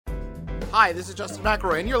Hi, this is Justin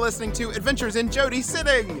McElroy, and you're listening to Adventures in Jody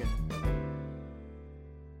Sitting.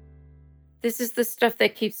 This is the stuff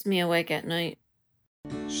that keeps me awake at night.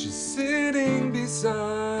 She's sitting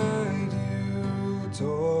beside you,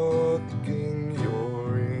 talking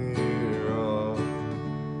your ear off.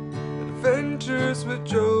 Adventures with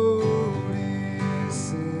Jody,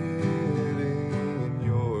 sitting in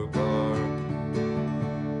your car.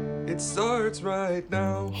 It starts right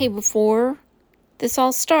now. Hey, before this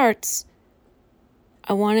all starts,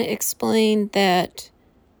 I want to explain that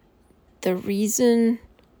the reason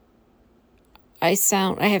I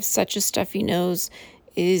have such a stuffy nose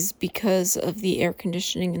is because of the air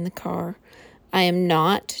conditioning in the car. I am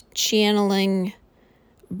not channeling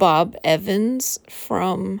Bob Evans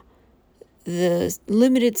from the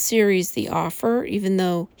limited series The Offer, even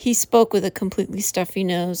though he spoke with a completely stuffy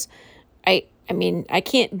nose. I mean, I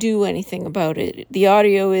can't do anything about it. The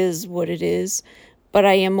audio is what it is, but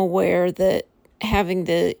I am aware that having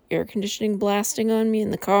the air conditioning blasting on me in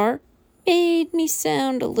the car made me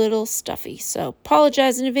sound a little stuffy. So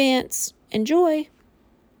apologize in advance. Enjoy.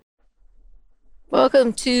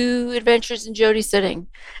 Welcome to Adventures in Jody Sitting.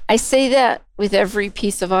 I say that with every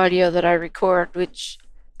piece of audio that I record, which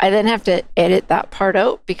I then have to edit that part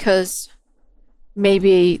out because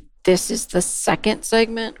maybe this is the second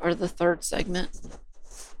segment or the third segment.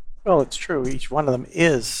 Well, it's true. Each one of them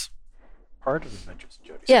is part of Adventures in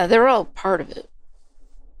Jody Sitting. Yeah, they're all part of it.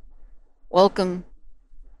 Welcome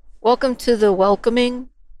to the welcoming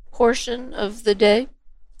portion of the day.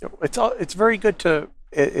 It's very good to.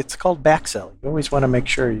 It's called backselling. You always want to make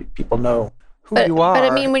sure people know who you are, but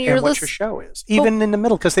I mean, when you're and what your show is, even in the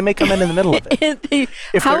middle, because they may come in the middle of it.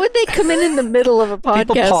 How would they come in the middle of a podcast?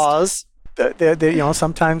 People pause. They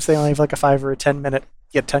sometimes they only have like a 5 or a 10 minute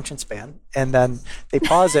attention span, and then they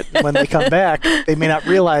pause it. And when they come back, they may not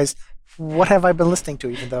realize what have I been listening to,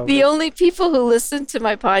 even though the only people who listen to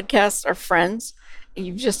my podcast are friends.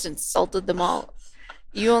 You've just insulted them all.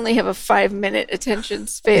 You only have a 5-minute attention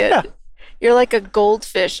span. Yeah. You're like a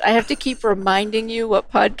goldfish. I have to keep reminding you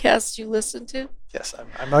what podcasts you listen to. Yes,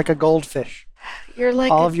 I'm like a goldfish. You're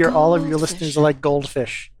like all of your listeners are like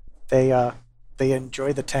goldfish. They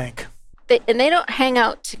enjoy the tank. They don't hang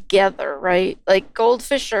out together, right? Like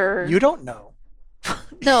goldfish are. You don't know.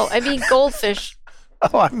 No, I mean goldfish.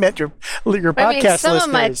 Oh, I meant your podcast listeners. Some of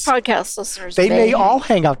my podcast listeners. They may all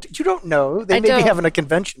hang out. You don't know. They may be having a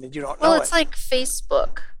convention and you don't know. Well, it's like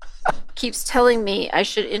Facebook keeps telling me I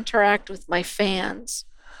should interact with my fans.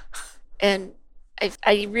 And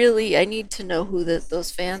I need to know who those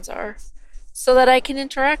fans are so that I can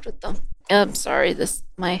interact with them. I'm sorry,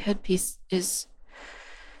 my headpiece is...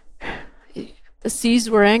 The seas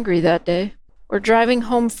were angry that day. We're driving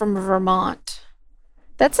home from Vermont.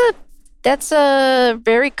 That's a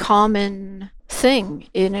very common thing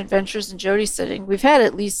in Adventures in Jody Sitting. We've had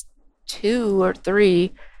at least 2 or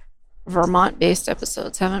 3 Vermont-based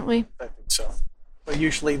episodes, haven't we? I think so. But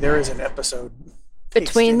usually there is an episode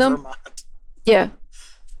between them. Vermont. Yeah.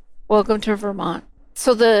 Welcome to Vermont.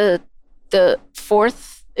 So the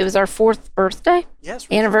 4th, it was our 4th birthday? Yes.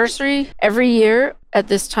 Anniversary every year at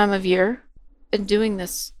this time of year. Been doing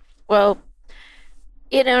this. Well,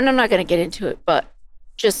 and I'm not going to get into it, but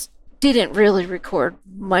just didn't really record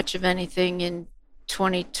much of anything in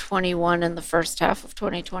 2021 and the first half of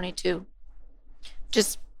 2022.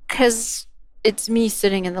 Just because it's me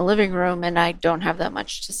sitting in the living room and I don't have that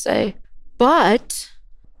much to say. But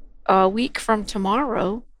a week from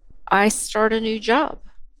tomorrow, I start a new job.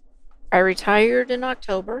 I retired in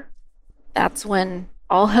October. That's when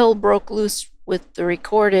all hell broke loose with the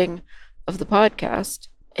recording of the podcast.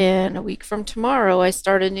 And a week from tomorrow, I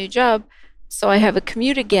start a new job. So I have a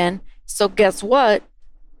commute again. So guess what?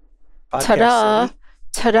 Ta-da!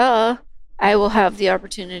 Ta-da! I will have the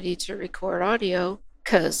opportunity to record audio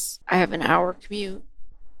because I have an hour commute.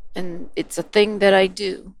 And it's a thing that I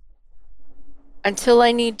do until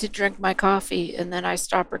I need to drink my coffee, and then I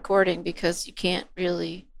stop recording because you can't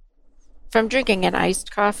really... If I'm drinking an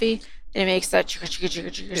iced coffee, it makes that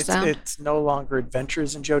sound. It's no longer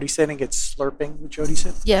Adventures in Jody Sitting, it's Slurping with Jody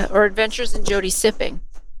Sitting. Yeah, or Adventures in Jody Sipping.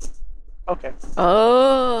 Okay.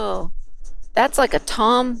 Oh, that's like a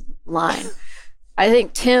Tom line. I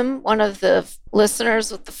think Tim, one of the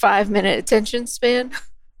listeners with the 5-minute attention span,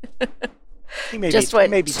 he may just be,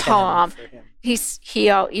 went maybe Tom. For him. He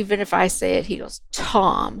even if I say it, he goes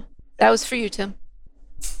Tom. That was for you, Tim.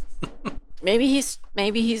 Maybe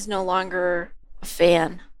he's no longer a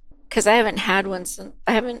fan because I haven't had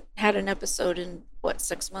an episode in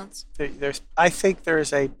 6 months. I think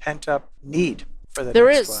there's a pent up need for the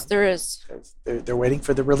next one. There is. They're waiting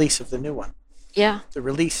for the release of the new one. Yeah. The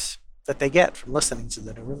release that they get from listening to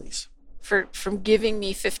the new release. from giving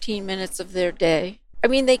me 15 minutes of their day. I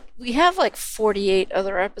mean, we have like 48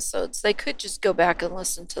 other episodes. They could just go back and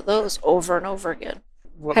listen to those over and over again.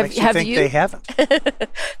 What makes you think they haven't?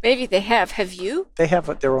 Maybe they have. Have you? They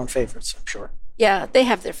have their own favorites, I'm sure. Yeah, they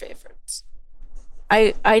have their favorites.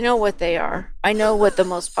 I know what they are. I know what the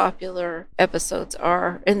most popular episodes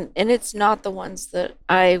are. And it's not the ones that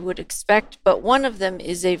I would expect, but one of them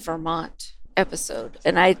is a Vermont episode.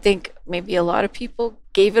 And I think maybe a lot of people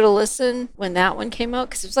gave it a listen when that one came out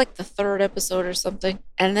because it was like the third episode or something.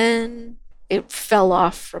 And then it fell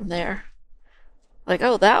off from there. Like,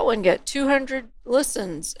 oh, that one got 200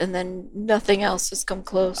 listens and then nothing else has come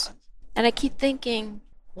close. And I keep thinking,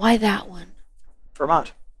 why that one?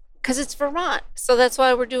 Vermont. Because it's Vermont. So that's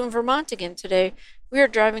why we're doing Vermont again today. We are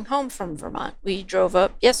driving home from Vermont. We drove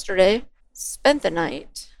up yesterday, spent the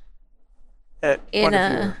night At one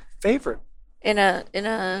of your favorite.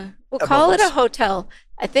 we'll call it a hotel.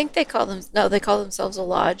 I think they call themselves a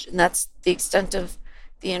lodge, and that's the extent of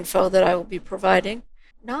the info that I will be providing.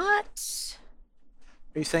 Not.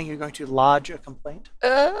 Are you saying you're going to lodge a complaint?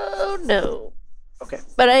 Oh, no. Okay.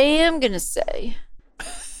 But I am going to say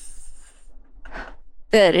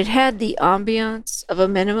that it had the ambiance of a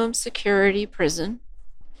minimum security prison.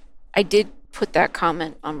 I did put that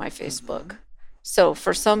comment on my Facebook. Mm-hmm. So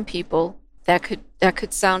for some people, that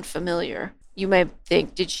could sound familiar. You may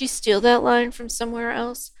think, did she steal that line from somewhere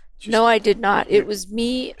else? No, I did not. It was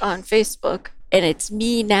me on Facebook, and it's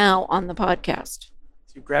me now on the podcast.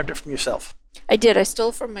 So you grabbed it from yourself. I did. I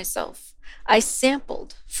stole from myself. I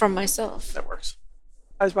sampled from myself. That works.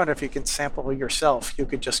 I was wondering if you can sample yourself. You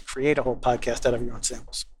could just create a whole podcast out of your own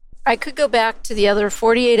samples. I could go back to the other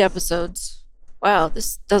 48 episodes. Wow,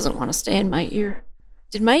 this doesn't want to stay in my ear.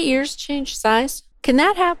 Did my ears change size? Can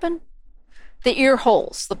that happen? The ear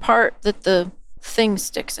holes, the part that the thing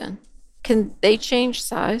sticks in, can they change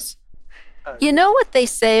size? You know what they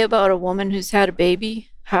say about a woman who's had a baby?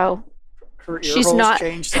 How her ear she's holes not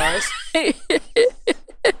change size?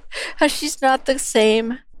 How she's not the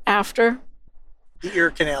same after. The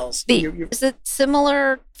ear canals. Is it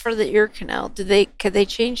similar for the ear canal? Could they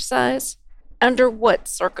change size? Under what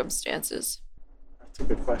circumstances? That's a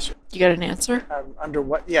good question. You got an answer? Under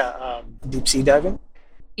what? Yeah, deep sea diving.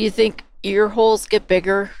 You think ear holes get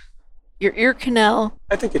bigger? Your ear canal?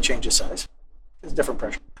 I think it changes size. It's different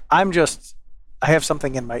pressure. I have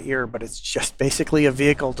something in my ear, but it's just basically a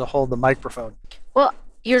vehicle to hold the microphone. Well,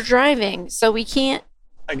 you're driving, so we can't.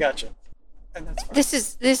 I got you. And that's fine.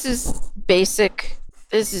 This is basic.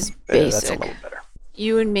 This is basic. Yeah, that's a little better.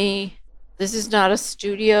 You and me. This is not a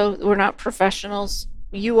studio. We're not professionals.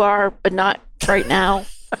 You are, but not right now.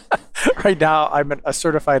 Right now, I'm a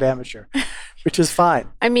certified amateur, which is fine.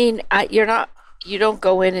 I mean, you're not. You don't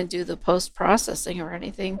go in and do the post processing or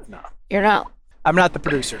anything. No, you're not. I'm not the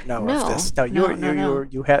producer. No, No, of this. No,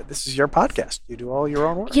 you had. This is your podcast. You do all your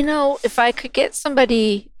own work. You know, if I could get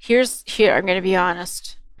somebody, here, I'm going to be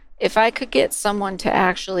honest. If I could get someone to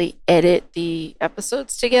actually edit the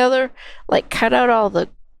episodes together, like cut out all the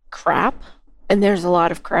crap, and there's a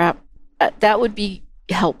lot of crap, that would be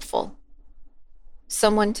helpful.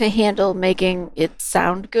 Someone to handle making it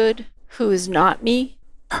sound good, who is not me,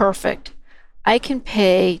 perfect. I can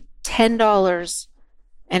pay $10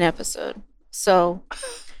 an episode. So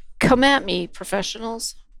come at me,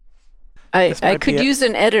 professionals. I could use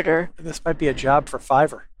an editor. This might be a job for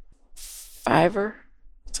Fiverr. Fiverr?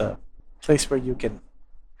 It's a place where you can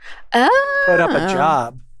Oh. put up a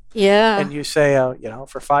job. Yeah. And you say,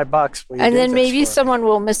 for $5, will you And do then this maybe for me? someone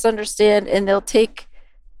will misunderstand and they'll take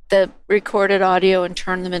the recorded audio and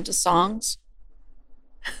turn them into songs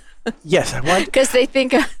Yes, I want because they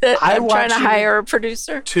think that I'm want trying to you hire a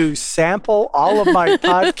producer. to sample all of my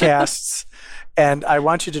podcasts, and I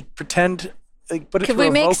want you to pretend, put it Could through we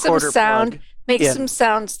a make some vocoder sound? plug. Make in. some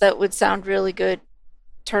sounds that would sound really good,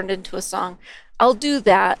 turned into a song. I'll do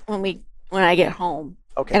that when I get home,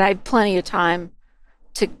 Okay. and I have plenty of time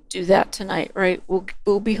to do that tonight. Right?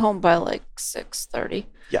 We'll be home by like 6:30.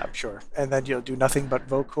 Yeah, I'm sure. And then you'll do nothing but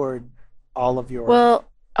vocord all of your Well,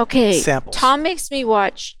 okay. samples. Tom makes me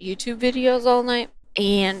watch YouTube videos all night,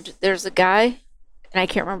 and there's a guy, and I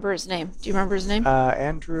can't remember his name. Do you remember his name?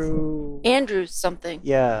 Andrew. Andrew something.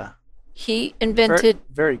 Yeah. He invented.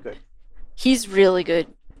 Very good. He's really good.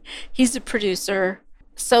 He's a producer.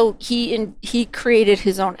 So he created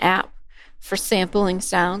his own app for sampling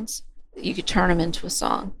sounds. You could turn them into a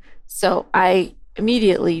song. So I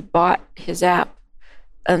immediately bought his app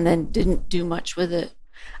and then didn't do much with it.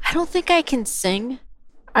 I don't think I can sing.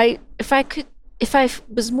 If I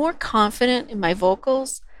was more confident in my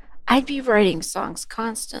vocals, I'd be writing songs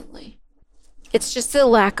constantly. It's just a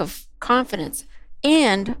lack of confidence.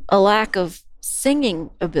 and a lack of singing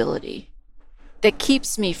ability that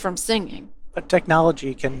keeps me from singing. But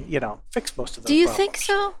technology can, fix most of those Do you problems. think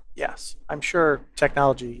so? Yes. I'm sure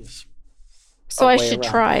technology is So a I way should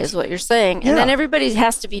around try, this. is what you're saying. And then Yeah. everybody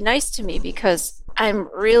has to be nice to me because I'm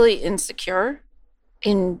really insecure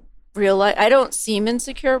in real life. I don't seem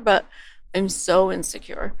insecure, but I'm so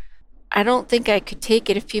insecure. I don't think I could take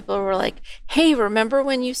it if people were like, hey, remember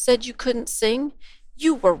when you said you couldn't sing?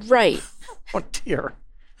 You were right. Oh, dear.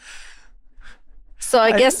 So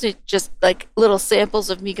I guess it's just like little samples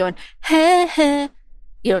of me going, heh, heh.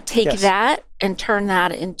 Take Yes. that and turn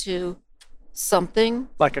that into something.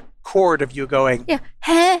 Like a chord of you going, Yeah,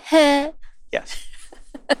 heh, heh. yes.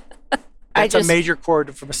 I That's a just- major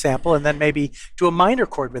chord from a sample, and then maybe do a minor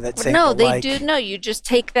chord with that sample. No, they like, do. No, you just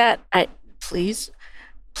take that.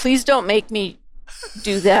 Please don't make me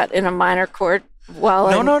do that in a minor chord while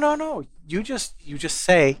I'm. No. You just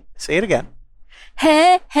say it again.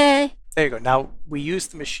 Hey, hey. There you go. Now we use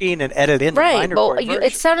the machine and edit in the Right. minor Well, chord version.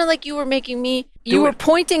 it sounded like you were making me. Do You were it.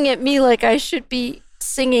 pointing at me like I should be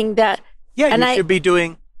singing that. Yeah, and you should be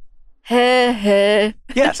doing. Hey, hey.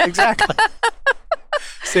 Yes, exactly.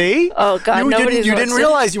 See? Oh God, you didn't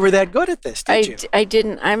realize you were that good at this, did you? I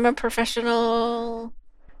didn't. I'm a professional.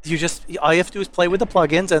 All you have to do is play with the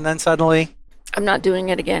plugins, and then suddenly, I'm not doing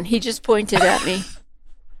it again. He just pointed at me.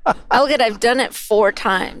 I've done it 4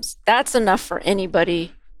 times. That's enough for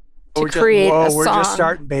anybody to create a song. we're just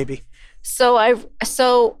starting, baby. So I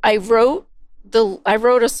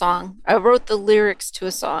wrote a song. I wrote the lyrics to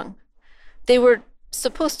a song. They were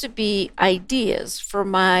supposed to be ideas for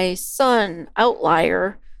my son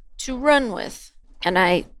Outlier to run with. And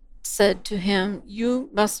I said to him, "You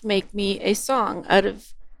must make me a song out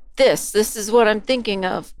of this. This is what I'm thinking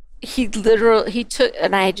of." He took,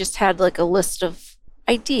 and I just had like a list of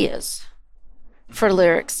ideas for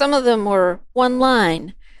lyrics. Some of them were one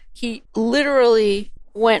line. He literally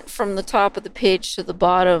went from the top of the page to the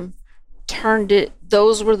bottom, turned it.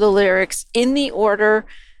 Those were the lyrics in the order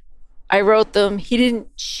I wrote them. He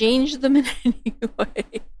didn't change them in any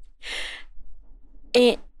way.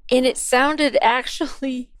 And it sounded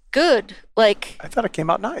actually good. Like, I thought it came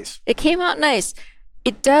out nice. it came out nice.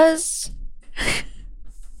 It does.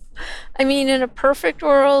 I mean, in a perfect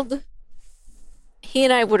world, he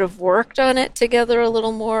and I would have worked on it together a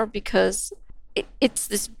little more because it's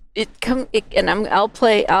this. And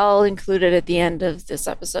I'll include it at the end of this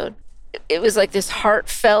episode. It was like this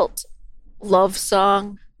heartfelt love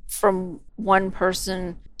song from one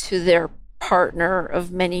person to their partner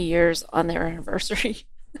of many years on their anniversary.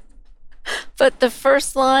 But the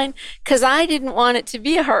first line, because I didn't want it to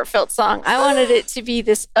be a heartfelt song, I wanted it to be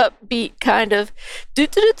this upbeat kind of,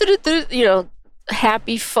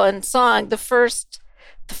 happy, fun song. The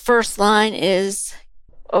first line is,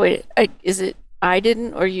 oh wait, is it I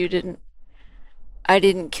didn't or you didn't? I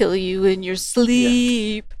didn't kill you in your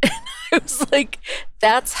sleep. Yeah. It was like,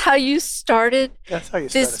 that's how you started. That's how you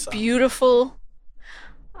start a This song. beautiful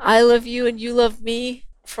I love you and you love me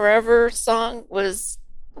forever song was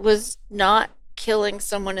not killing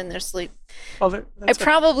someone in their sleep. Well, that's I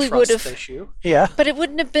probably a trust would have, issue. Yeah. but it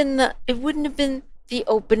wouldn't have been the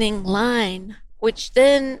opening line, which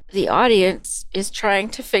then the audience is trying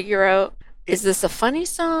to figure out, is this a funny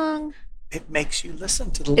song? It makes you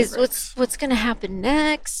listen to the lyrics. Is what's going to happen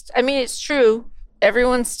next? I mean, it's true.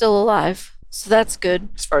 Everyone's still alive, so that's good.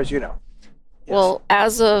 As far as you know. Yes. Well,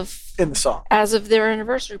 as of in the song. As of their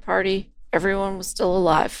anniversary party, everyone was still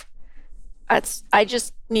alive. I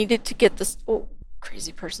just needed to get this. Oh,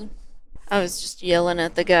 crazy person. I was just yelling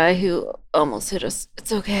at the guy who almost hit us.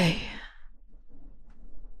 It's okay.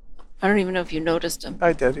 I don't even know if you noticed him.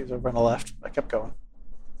 I did. He was over on the left. I kept going.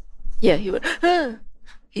 Yeah, he went. Ah.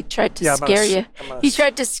 He tried to scare you. He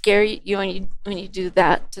tried to scare you when you do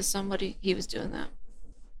that to somebody. He was doing that.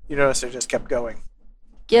 You notice I just kept going.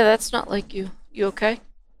 Yeah, that's not like you. You okay?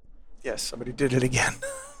 Yes, somebody did it again.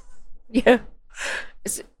 Yeah.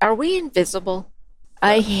 Are we invisible?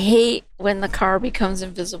 I hate when the car becomes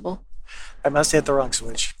invisible. I must hit the wrong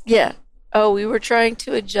switch. Yeah. Oh, we were trying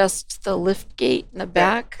to adjust the lift gate in the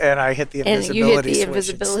back. And I hit the invisibility switch. And you hit the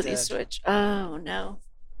invisibility instead. switch. Oh, no.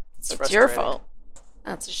 It's your frustrating. fault.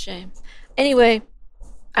 That's a shame. Anyway,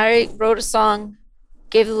 I wrote a song,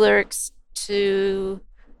 gave the lyrics to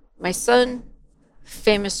my son,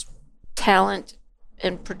 famous talent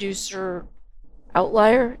and producer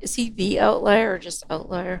Outlier. Is he the Outlier or just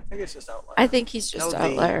Outlier? I think it's just Outlier. I think he's just No, the.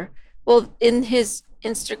 Outlier. Well, in his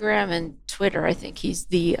Instagram and Twitter, I think he's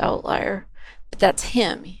the Outlier. But that's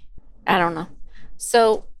him. I don't know.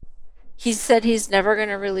 So he said he's never going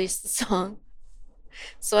to release the song.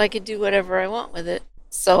 So I could do whatever I want with it.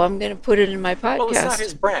 So I'm going to put it in my podcast. Well, it's not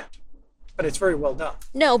his brand, but it's very well done.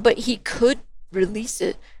 No, but he could release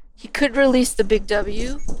it. He could release the Big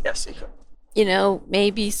W. Yes, he could. You know,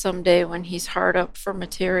 maybe someday when he's hard up for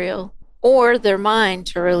material, or they're mine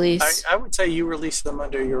to release. I would say you release them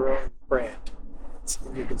under your own brand.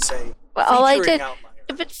 You could say Well, all I featuring did,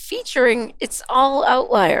 Outlier. but featuring, it's all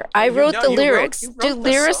Outlier. I wrote the lyrics. you Do wrote the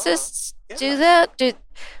lyricists song. do Yeah. that?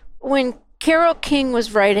 When Carole King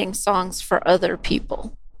was writing songs for other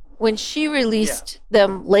people, when she released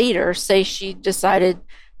them later, say she decided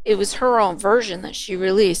it was her own version that she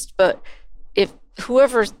released, but if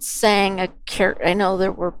whoever sang I know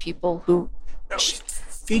there were people who, No,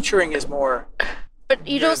 featuring is more. but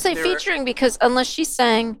you don't say There- featuring because unless she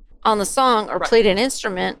sang on the song or Right. played an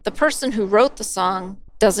instrument, the person who wrote the song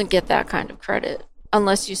doesn't get that kind of credit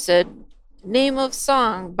unless you said name of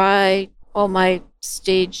song by, well, my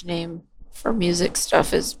stage name for music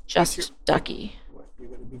stuff is Just Ducky. What, you're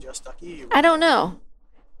going to be Just Ducky? I don't know.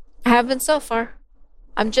 I have been so far.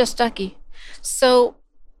 I'm Just Ducky. So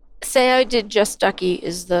say I did Just Ducky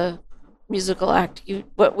is the musical act.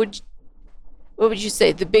 What would you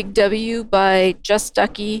say? The Big W by Just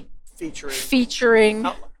Ducky featuring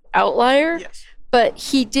Outlier. Outlier? Yes. But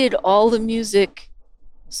he did all the music.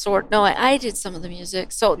 No, I did some of the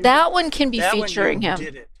music. So that one can be That one featuring you him.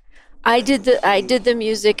 Did it. I did the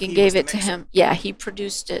music and he gave was the it to mixer. him. Yeah, he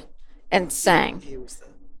produced it and sang. He was the.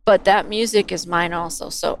 But that music is mine also.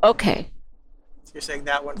 So okay. You're saying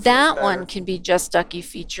that one. feels That better. one can be Just Ducky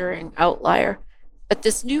featuring Outlier. But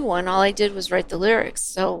this new one, all I did was write the lyrics.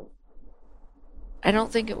 So I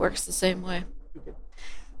don't think it works the same way. You could-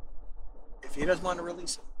 If he doesn't want to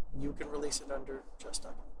release it, you can release it under Just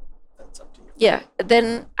Ducky. That's up to you. Yeah,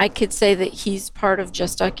 then I could say that he's part of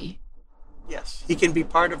Just Ducky. Yes, he can be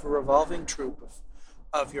part of a revolving troupe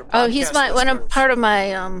of your. Oh, he's podcast when I'm listeners. part of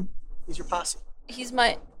my He's your posse. he's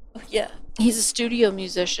my yeah. He's a studio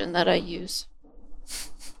musician that I use.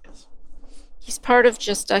 Yes. He's part of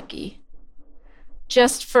Just Ducky.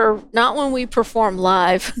 Just for not when we perform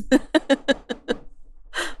live.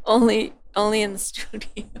 only in the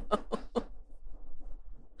studio.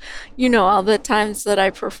 You know, all the times that I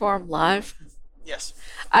perform live, Yes.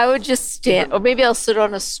 I would just stand, or maybe I'll sit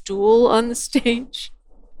on a stool on the stage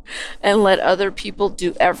and let other people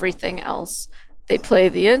do everything else. They play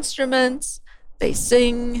the instruments, they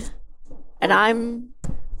sing, and I'm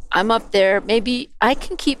up there. Maybe I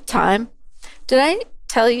can keep time. Did I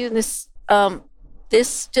tell you this? This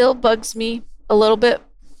still bugs me a little bit.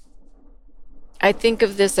 I think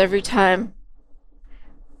of this every time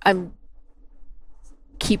I'm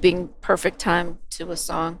keeping perfect time to a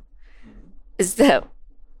song. Is that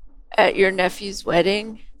at your nephew's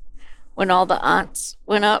wedding, when all the aunts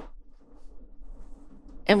went up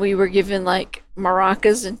and we were given like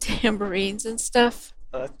maracas and tambourines and stuff,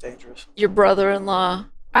 Oh, that's dangerous. your brother-in-law,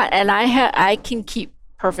 I can keep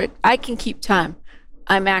perfect. I can keep time.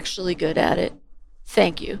 I'm actually good at it.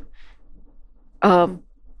 Thank you.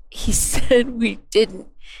 He said we didn't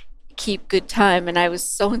keep good time, and I was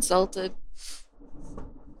so insulted.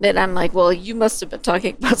 Then I'm like, well, you must have been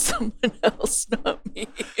talking about someone else, not me.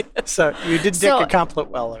 So you did So- Dick a compliment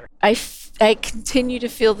weller. I continue to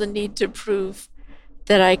feel the need to prove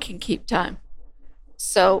that I can keep time.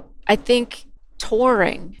 So I think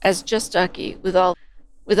touring as Just Ducky with all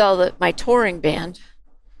my touring band,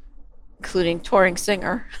 including touring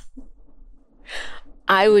singer,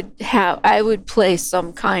 I would play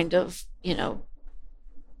some kind of,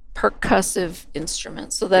 percussive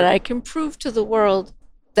instrument so that I can prove to the world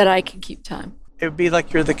that I can keep time. It would be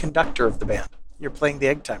like you're the conductor of the band. You're playing the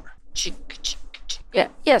egg timer.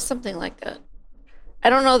 Yeah, something like that. I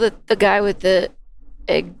don't know that the guy with the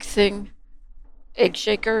egg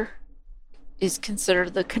shaker, is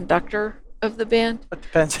considered the conductor of the band. It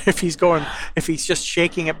depends if he's just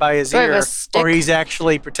shaking it by his Do I have a ear, stick? or he's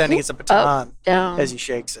actually pretending it's a baton Down. as he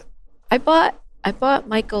shakes it. I bought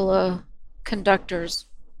Michael a conductor's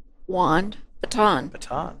baton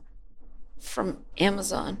Baton. from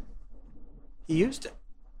Amazon. He used it.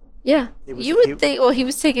 Yeah, He was- you would he- think. Well, he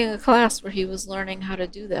was taking a class where he was learning how to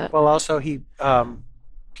do that. Well, also he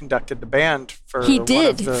conducted the band for He one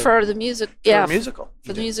did of the, for the music. for Yeah, a musical.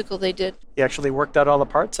 for the musical they did. He actually worked out all the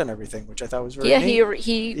parts and everything, which I thought was very Yeah, neat.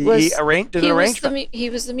 he was. did an he was arrangement. he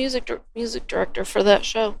was the music director for that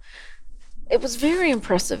show. It was very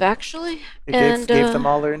impressive, actually. He and gave them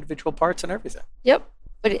all their individual parts and everything. Yep,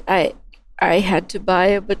 but I had to buy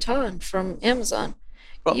a baton from Amazon.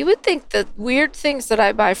 Well- You would think that weird things that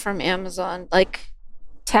I buy from Amazon, like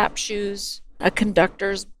tap shoes, a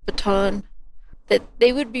conductor's baton, that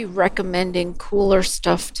they would be recommending cooler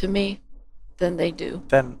stuff to me than they do.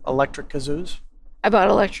 Then electric kazoos. I bought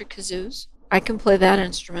electric kazoos. I can play that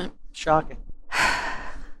instrument. Shocking.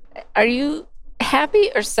 Are you happy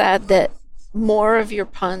or sad that more of your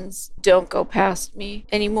puns don't go past me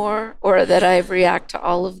anymore, or that I react to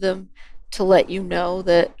all of them to let you know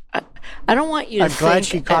that I don't want you to I'm glad think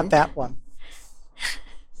she caught that one.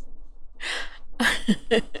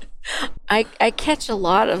 I catch a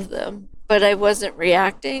lot of them, but I wasn't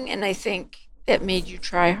reacting, and I think that made you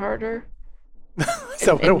try harder.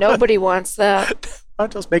 So And nobody wants that. Why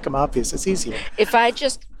don't just make them obvious? It's easier. If I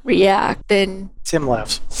just react, then Tim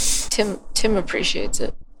laughs. Tim appreciates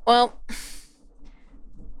it. Well,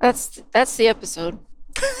 that's the episode.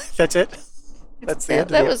 That's it? That's the end of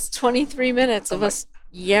That it. was 23 minutes of us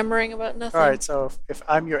yammering about nothing. All right, so if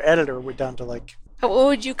I'm your editor, we're down to like, What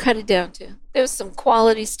would you cut it down to? There was some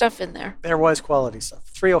quality stuff in there. there was quality stuff.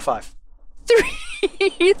 305.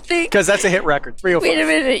 You think? Because that's a hit record. 305. Wait a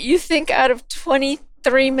minute. You think out of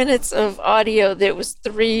 23 minutes of audio, there was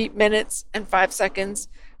 3 minutes and 5 seconds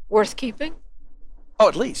worth keeping? Oh,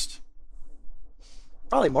 at least.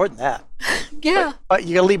 Probably more than that. Yeah. But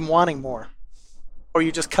you gotta leave them wanting more. Or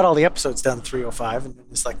you just cut all the episodes down to 305 and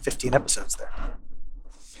there's like 15 episodes there.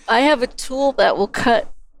 I have a tool that will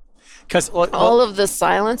cut Because all of the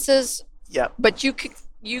silences, yeah, but you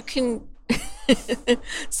can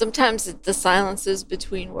sometimes the silences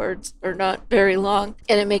between words are not very long,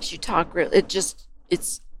 and it makes you talk real.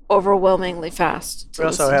 It's overwhelmingly fast to we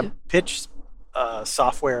also listen have to. pitch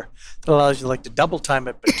software that allows you like to double time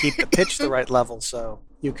it but keep the pitch the right level, so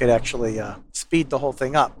you could actually speed the whole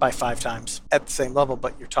thing up by 5 times at the same level,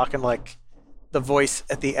 but you're talking like the voice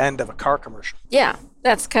at the end of a car commercial. Yeah,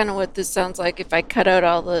 that's kind of what this sounds like if I cut out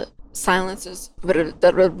all the silences, like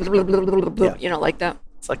that.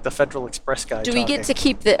 It's like the Federal Express guy. Do we get to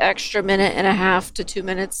keep the extra minute and a half to 2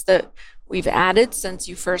 minutes that we've added since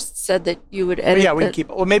you first said that you would edit? Yeah, we can keep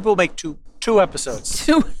it. Well, maybe we'll make two episodes.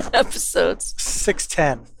 2 episodes.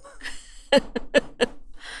 6:10.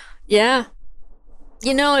 Yeah.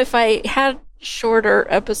 You know, if I had shorter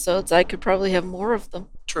episodes, I could probably have more of them.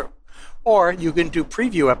 True. Or you can do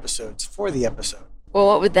preview episodes for the episode. Well,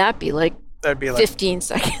 what would that be? Like That'd be like 15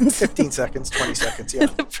 seconds? 15 seconds, 20 seconds, yeah.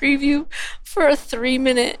 The preview for a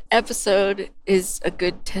 3-minute episode is a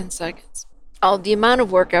good 10 seconds. The amount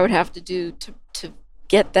of work I would have to do to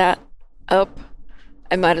get that up,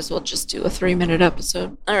 I might as well just do a 3-minute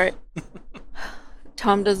episode. All right.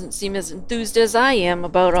 Tom doesn't seem as enthused as I am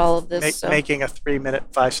about all of this. So Making a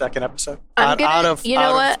 3-minute, 5-second episode I'm gonna- out of you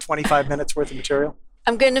know what? 25 minutes worth of material.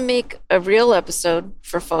 I'm going to make a real episode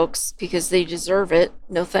for folks because they deserve it.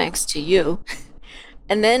 No thanks to you.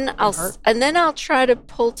 And then I'll try to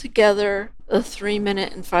pull together a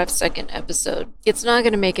 3-minute and 5-second episode. It's not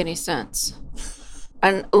going to make any sense.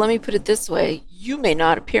 And let me put it this way: you may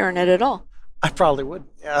not appear in it at all. I probably would.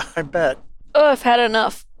 Yeah, I bet. Oh, I've had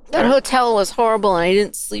enough. That hotel was horrible, and I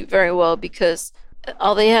didn't sleep very well because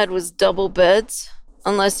all they had was double beds,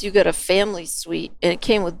 unless you got a family suite, and it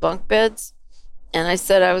came with bunk beds. And I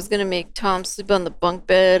said I was going to make Tom sleep on the bunk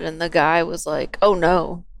bed, and the guy was like, "Oh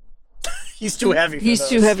no, He's too heavy for he's those.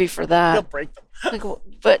 too heavy for He'll that." break them. Like,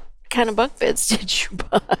 what kind of bunk beds did you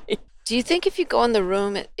buy? Do you think if you go in the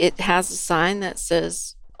room, it has a sign that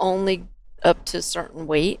says only up to a certain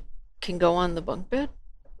weight can go on the bunk bed?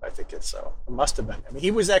 I think it's so. It must have been. I mean,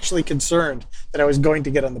 he was actually concerned that I was going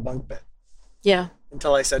to get on the bunk bed Yeah.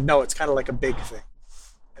 until I said, no, it's kind of like a big thing.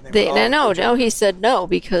 And they went, No, he said no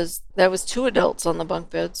because there was 2 adults on the bunk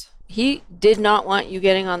beds. He did not want you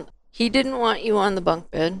he didn't want you on the bunk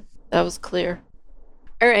bed. That was clear.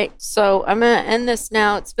 All right, so I'm going to end this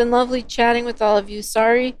now. It's been lovely chatting with all of you.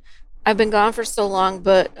 Sorry I've been gone for so long,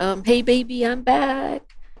 but hey, baby, I'm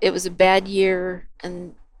back. It was a bad year,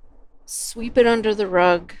 and sweep it under the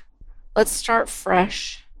rug. Let's start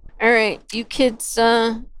fresh. All right, you kids,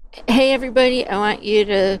 hey, everybody, I want you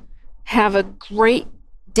to have a great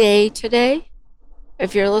day today.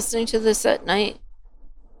 If you're listening to this at night,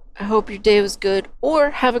 I hope your day was good, or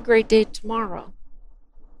have a great day tomorrow.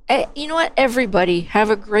 You know what? Everybody, have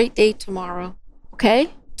a great day tomorrow.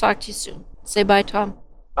 Okay? Talk to you soon. Say bye, Tom.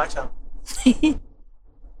 Bye, Tom.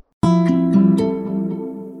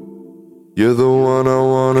 You're the one I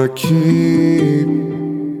wanna keep.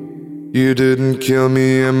 You didn't kill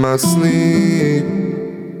me in my sleep.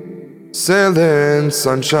 Sailing,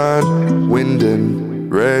 sunshine, wind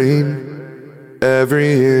and rain. Every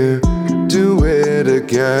year, do it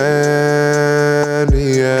again,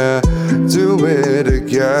 yeah. Do it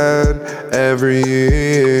again, every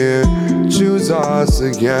year. Choose us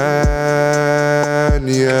again,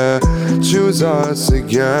 yeah. Choose us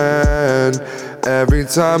again, Every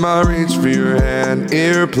time I reach for your hand,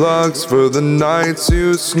 earplugs for the nights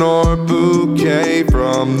you snore, bouquet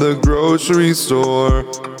from the grocery store.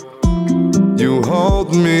 You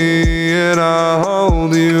hold me and I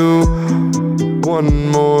hold you. One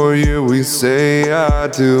more year we say I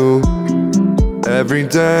do. Every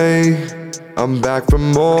day I'm back for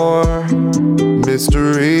more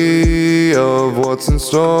mystery of what's in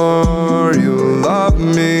store. You love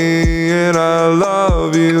me and I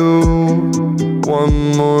love you.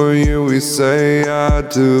 One more year we say I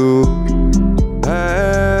do.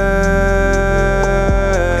 Hey,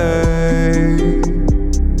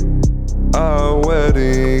 our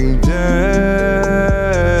wedding day.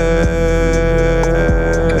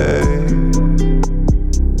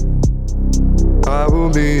 I will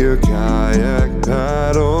be your kayak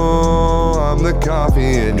paddle. I'm the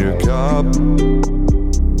coffee in your cup.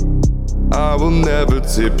 I will never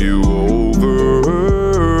tip you over,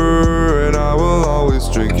 and I will always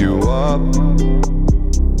drink you up.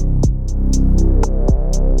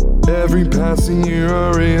 Every passing year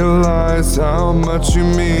I realize how much you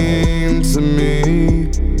mean to me.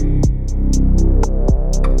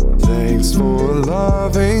 Thanks for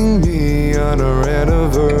loving me on our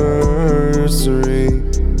anniversary.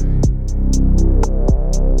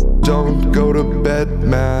 Don't go to bed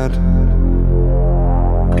mad.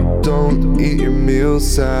 Don't eat your meal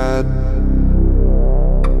sad.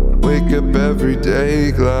 Wake up every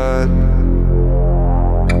day glad.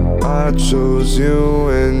 I chose you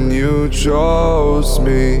and you chose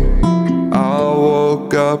me. I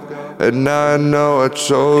woke up and I know I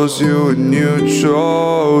chose you and you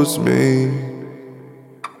chose me.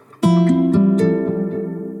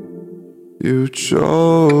 You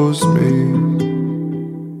chose me.